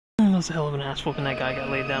was a hell of an ass whooping that guy got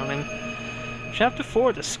laid down in. Chapter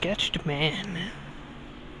 4, The Sketched Man.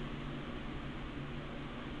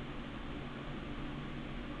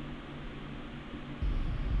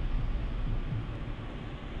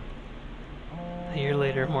 A year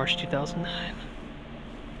later, March 2009.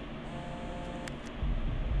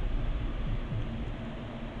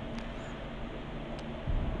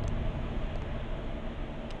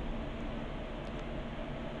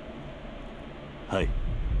はい。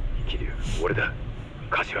桐生、俺だ。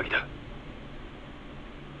柏木だ。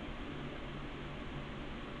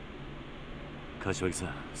柏木さ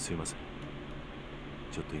ん、すいません。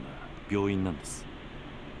ちょっと今、病院なんです。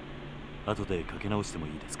後でかけ直してもい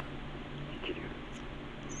いですか？桐生、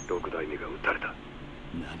六代目が撃たれた。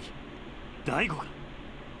何？大悟が？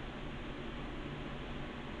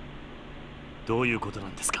どういうことな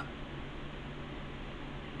んですか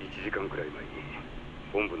？1時間くらい前に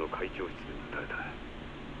本部の会長室で撃たれた。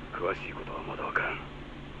詳しいことはまだわからん。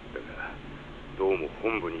だがどうも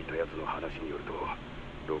本部にいたやつの話によると、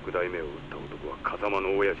6代目を撃った男は風間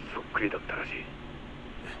の親父そっくりだったらしい。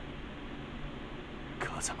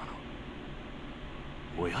風間の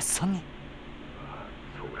親さんに？ああ、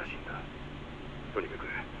そうらしいんだ。とにかく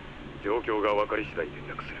状況が分かり次第連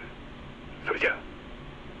絡する。それじゃあ。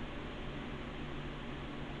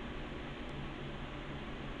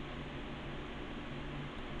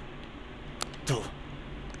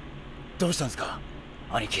どうしたんですか、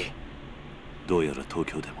兄貴。どうやら東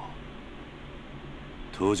京でも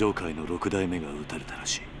登場界の6代目が撃たれたら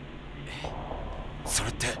しい。そ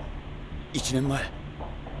れって1年前、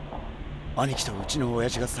兄貴とうちの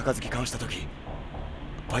親父が杯交わした時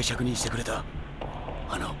売借人してくれた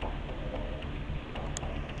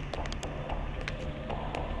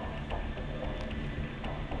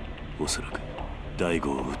おそらく大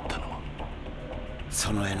悟を撃ったのも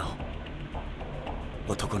その絵の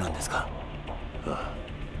男なんですか？ああ、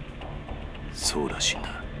そうらしい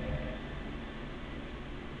な。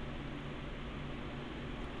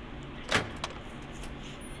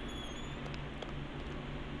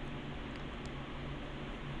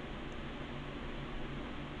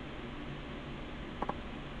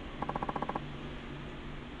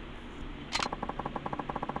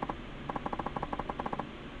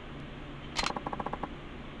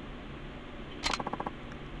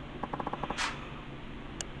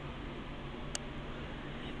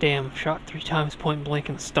Damn, shot 3 times point blank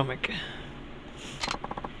in the stomach.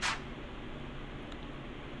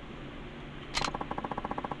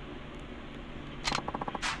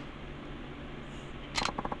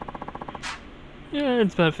 Yeah,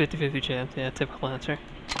 it's about a 50-50 chance. Yeah, typical answer.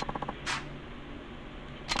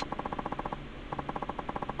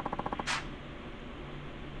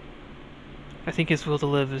 I think his will to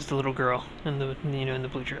live is the little girl in the, in the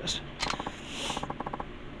blue dress.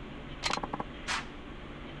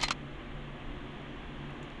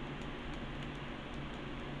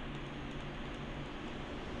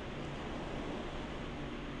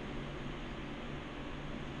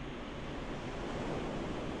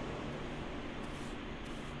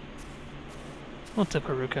 What's up,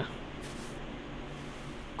 Haruka?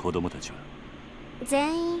 子供たちは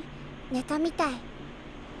全員寝たみたい。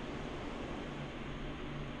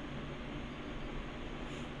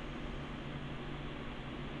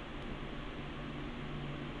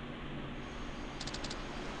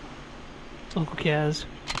Uncle Kaz.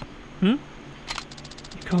 Hmm?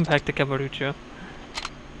 You're going back to Kabarucho.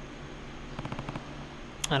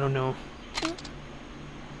 I don't know.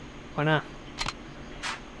 Why not?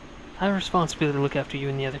 I have a responsibility to look after you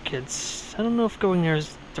and the other kids. I don't know if going there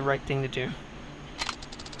is the right thing to do.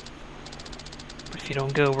 But if you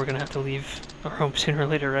don't go, we're gonna have to leave our home sooner or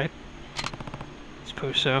later, right? I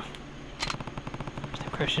suppose so. There's no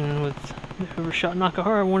question with whoever shot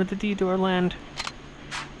Nakahara wanted the deed to our land.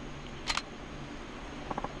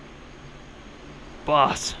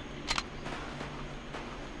 Boss.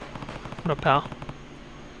 What up, pal?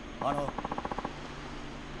 A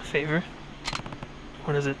favor?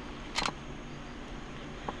 What is it?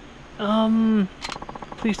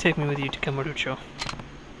 Please take me with you to Kamurocho.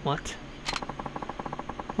 What?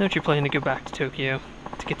 I know you're planning to go back to Tokyo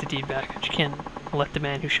to get the deed back, but you can't let the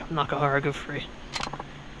man who shot Nakahara go free.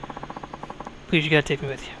 Please, you gotta take me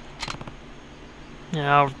with you.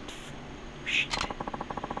 Yeah, shit.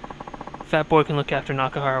 Fat boy can look after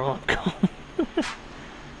Nakahara while I'm gone.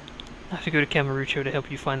 I have to go to Kamurocho to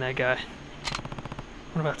help you find that guy.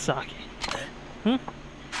 What about Saki? Hmm?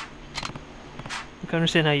 I can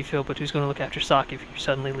understand how you feel, but who's going to look after Saki if you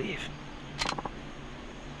suddenly leave?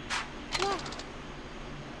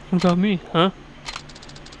 What about me, huh?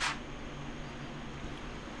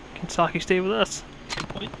 Can Saki stay with us? Good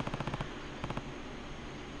point.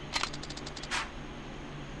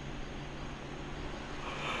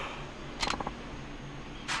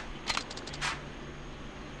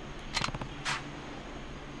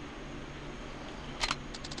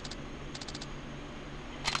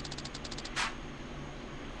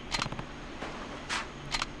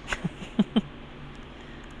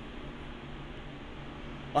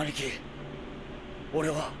 兄貴、俺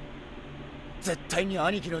は絶対に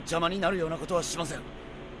兄貴の邪魔になるようなことはしません。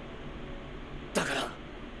だ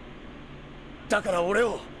から俺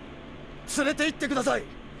を連れて行ってください。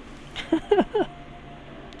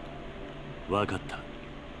分かった。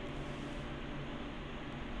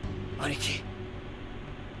兄貴、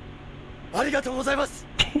ありがとうございます。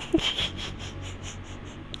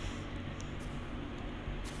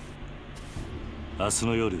明日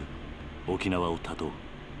の夜、沖縄を立とう。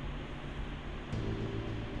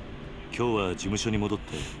今日は事務所に戻っ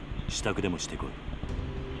て支度でもしてこい。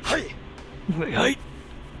はい。はい。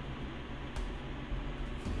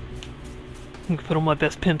I'm gonna put on my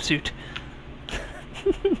best pimp suit.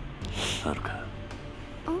 はるか。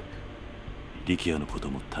力也のこと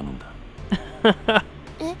も頼んだ。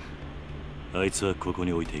え？あいつはここ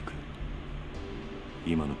に置いていく。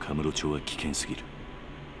今のカムロ町は危険すぎる。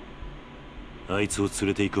あいつを連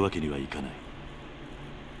れて行くわけにはいかない。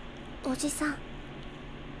おじさん。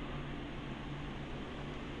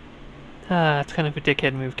It's kind of a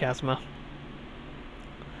dickhead move, Kazuma.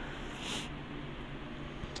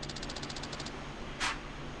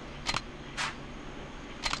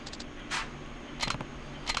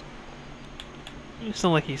 It's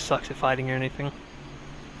not like he sucks at fighting or anything.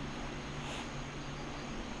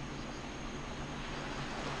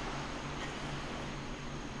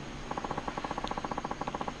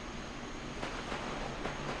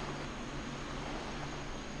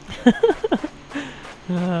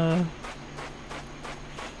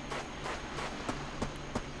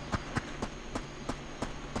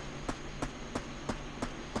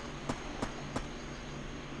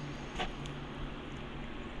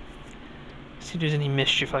 See if there's any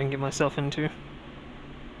mischief I can get myself into.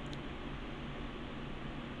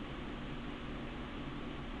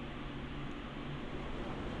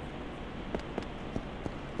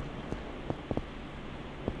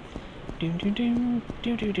 Do do do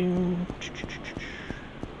do do do.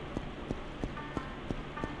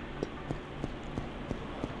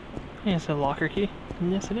 Yeah, it's a locker key.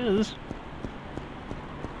 Yes, it is.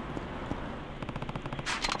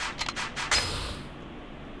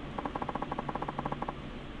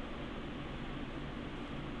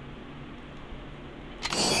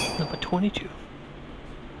 Number 22.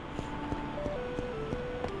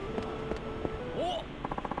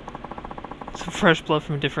 Some fresh blood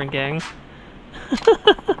from a different gang.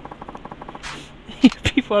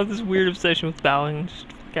 People have this weird obsession with bowing. Just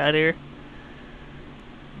fuck out of here.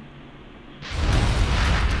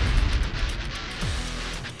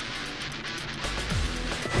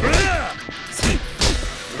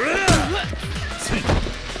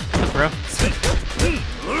 Bro.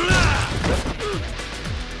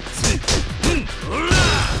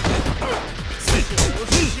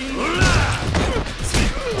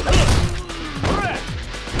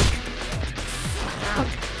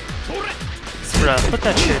 Bruh, put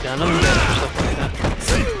that shit down. Don't do yourself like that.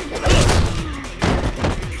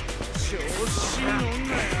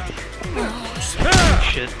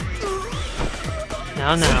 Shit.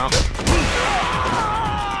 Now.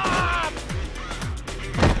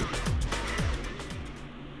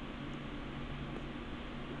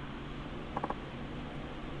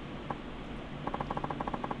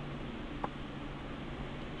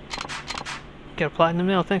 Got a platinum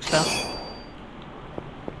nail, thanks pal.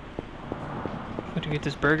 Got to get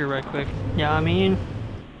this burger right quick. Yeah, I mean...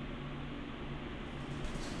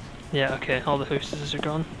 Yeah, okay, all the hostesses are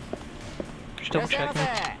gone. Just double checking.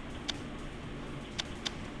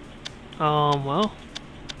 Well...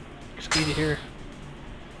 It's good to hear.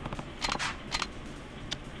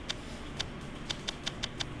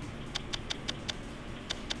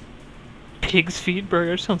 Pig's feet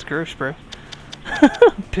burger? Sounds gross, bro.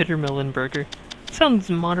 Bitter melon burger. Sounds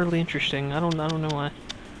moderately interesting. I don't know why.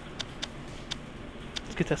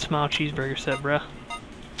 Let's get that smile cheeseburger set, bruh.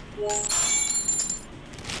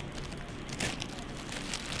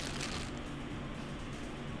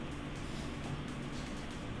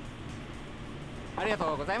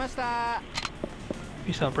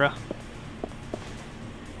 Peace out, bruh.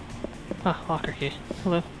 Ah, locker key.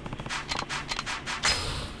 Hello.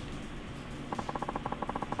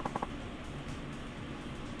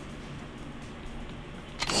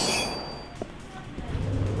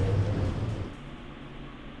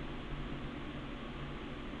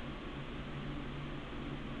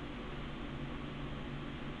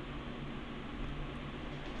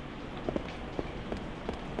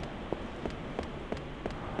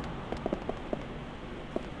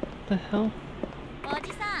 The hell?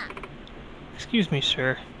 Excuse me,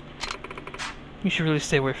 sir. You should really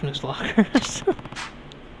stay away from those lockers.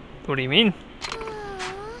 What do you mean?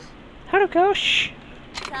 How'd it go? Shh.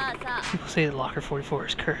 People say that Locker 44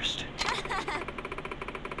 is cursed.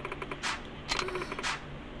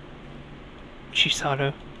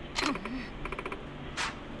 Chisato.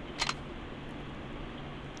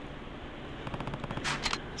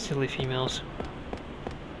 Silly females.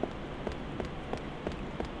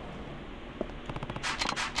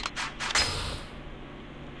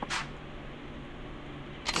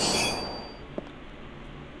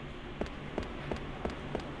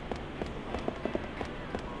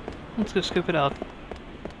 Let's go scoop it out.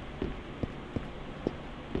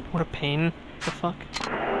 What a pain. The fuck?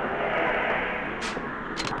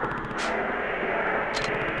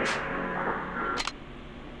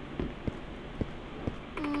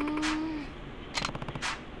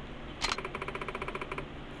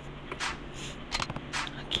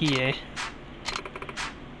 Kie.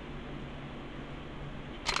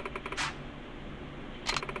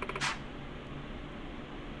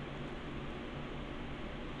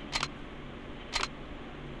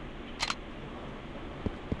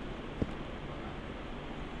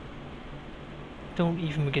 Don't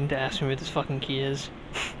even begin to ask me where this fucking key is.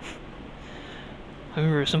 I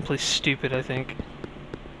remember it was someplace stupid, I think.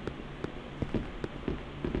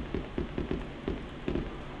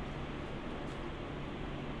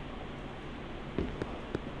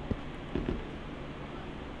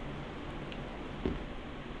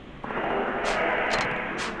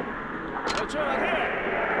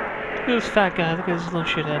 Look at this fat guy, look at this little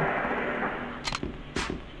shithead.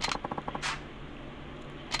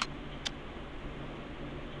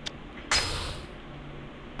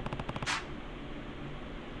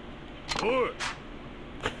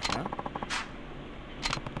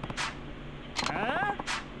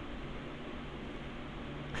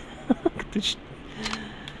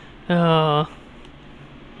 Oh,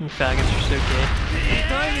 you faggots are so gay.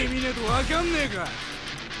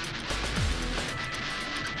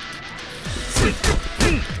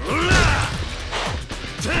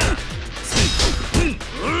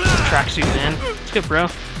 Tracksuit, man. It's good, bro.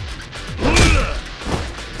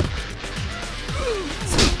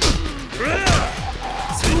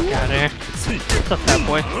 Get out of here. What's up, fat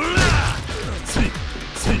boy?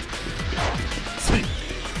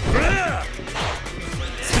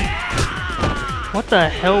 What the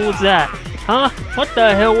hell was that? Huh? What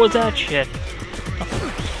the hell was that shit?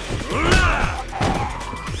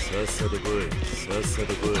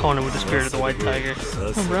 Calling it with the spirit of the white tiger.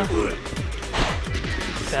 Oh, bro.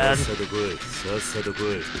 Bad.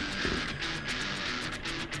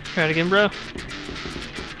 Try it again, bro.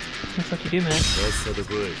 Looks like you do, man.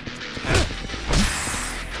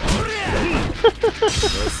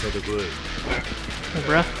 Hey,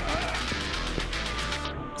 bro.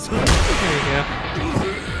 There you go.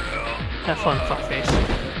 Have fun, fuckface.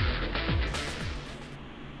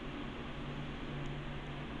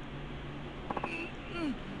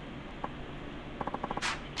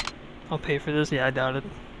 I'll pay for this? Yeah, I doubt it.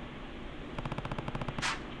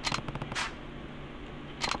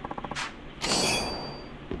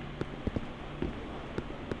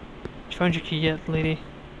 Did you find your key yet, lady?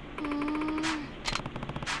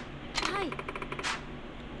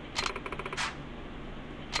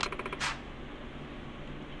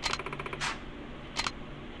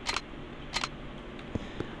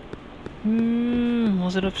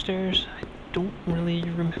 Was it upstairs? I don't really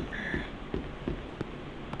remember.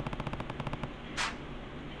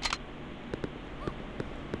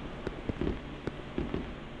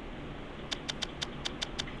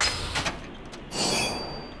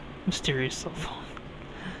 Mysterious cell phone.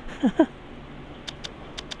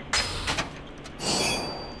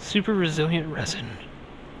 Super resilient resin.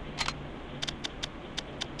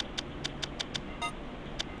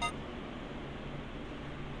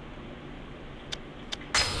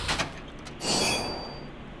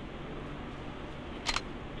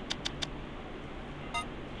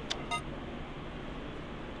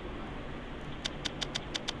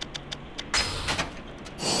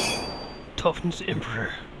 Toffin's Emperor.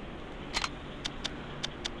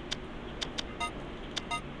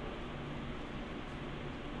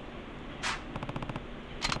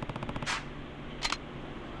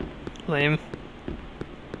 Lame.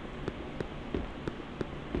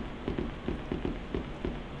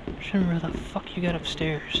 I should remember where the fuck you got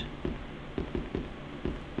upstairs.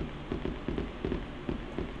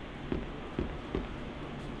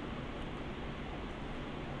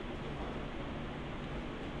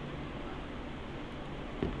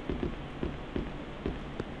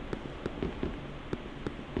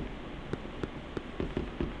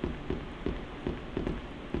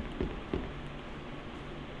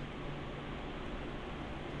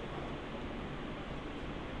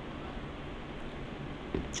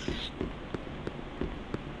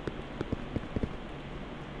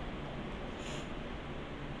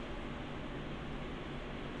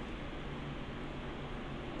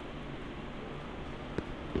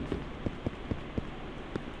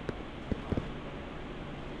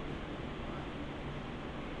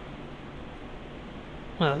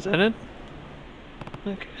 Well, is that it?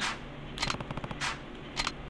 Okay.